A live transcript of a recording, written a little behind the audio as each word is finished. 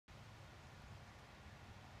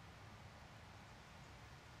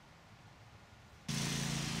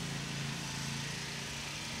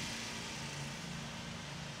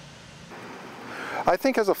I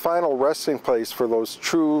think as a final resting place for those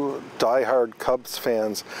true die-hard Cubs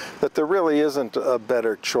fans, that there really isn't a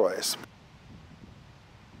better choice.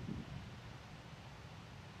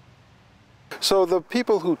 So the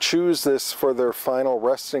people who choose this for their final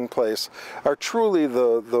resting place are truly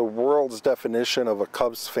the world's definition of a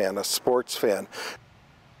Cubs fan, a sports fan.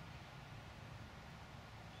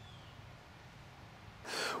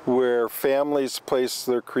 Where families place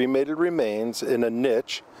their cremated remains in a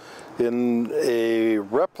niche in a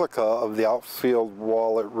replica of the outfield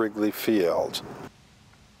wall at Wrigley Field.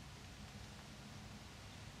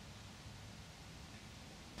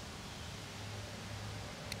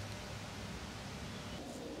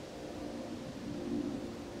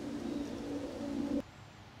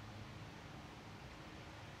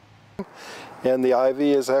 And the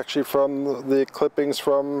ivy is actually from the clippings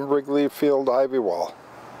from Wrigley Field ivy wall.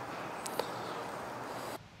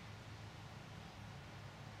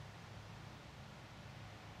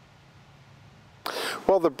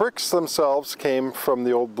 Well, the bricks themselves came from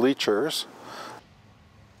the old bleachers.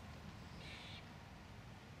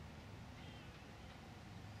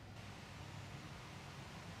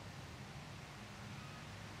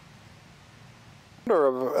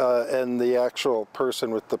 And the actual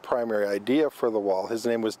person with the primary idea for the wall, his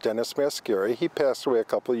name was Dennis Mascari. He passed away a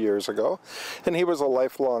couple of years ago, and he was a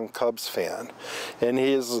lifelong Cubs fan. And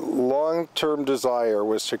his long-term desire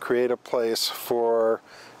was to create a place for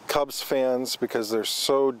Cubs fans, because they're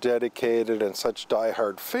so dedicated and such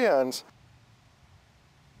die-hard fans,